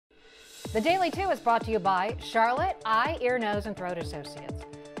The Daily 2 is brought to you by Charlotte Eye, Ear, Nose, and Throat Associates.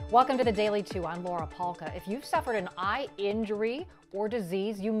 Welcome to the Daily 2. I'm Laura Polka. If you've suffered an eye injury or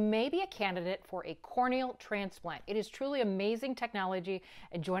disease, you may be a candidate for a corneal transplant. It is truly amazing technology,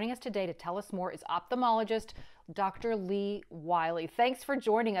 and joining us today to tell us more is ophthalmologist Dr. Lee Wiley. Thanks for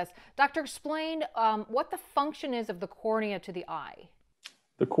joining us. Doctor, explain what the function is of the cornea to the eye.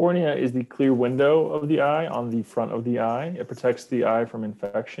 The cornea is the clear window of the eye on the front of the eye. It protects the eye from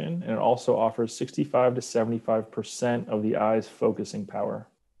infection, and it also offers 65 to 75% of the eye's focusing power.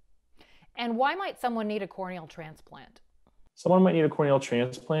 And why might someone need a corneal transplant? Someone might need a corneal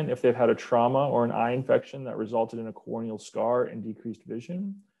transplant if they've had a trauma or an eye infection that resulted in a corneal scar and decreased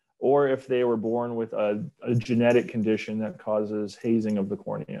vision, or if they were born with a genetic condition that causes hazing of the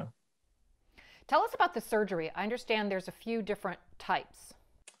cornea. Tell us about the surgery. I understand there's a few different types.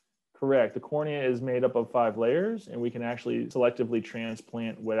 Correct. The cornea is made up of 5 layers, and we can actually selectively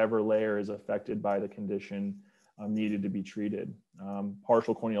transplant whatever layer is affected by the condition needed to be treated.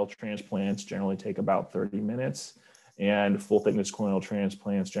 Partial corneal transplants generally take about 30 minutes, and full thickness corneal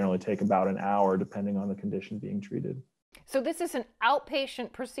transplants generally take about an hour, depending on the condition being treated. So this is an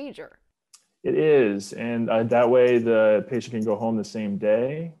outpatient procedure. It is, and that way the patient can go home the same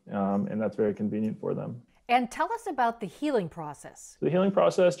day, and that's very convenient for them. And tell us about the healing process. The healing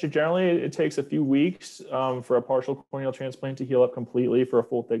process, generally it takes a few weeks for a partial corneal transplant to heal up completely. For a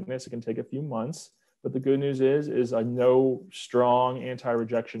full thickness, it can take a few months. But the good news is no strong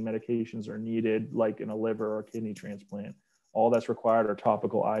anti-rejection medications are needed, like in a liver or kidney transplant. All that's required are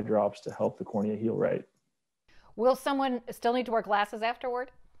topical eye drops to help the cornea heal right. Will someone still need to wear glasses afterward?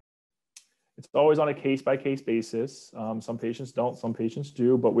 It's always on a case-by-case basis. Some patients don't, some patients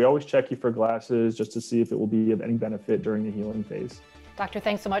do, but we always check you for glasses just to see if it will be of any benefit during the healing phase. Doctor,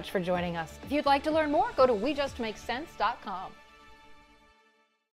 thanks so much for joining us. If you'd like to learn more, go to WeJustMakeSense.com.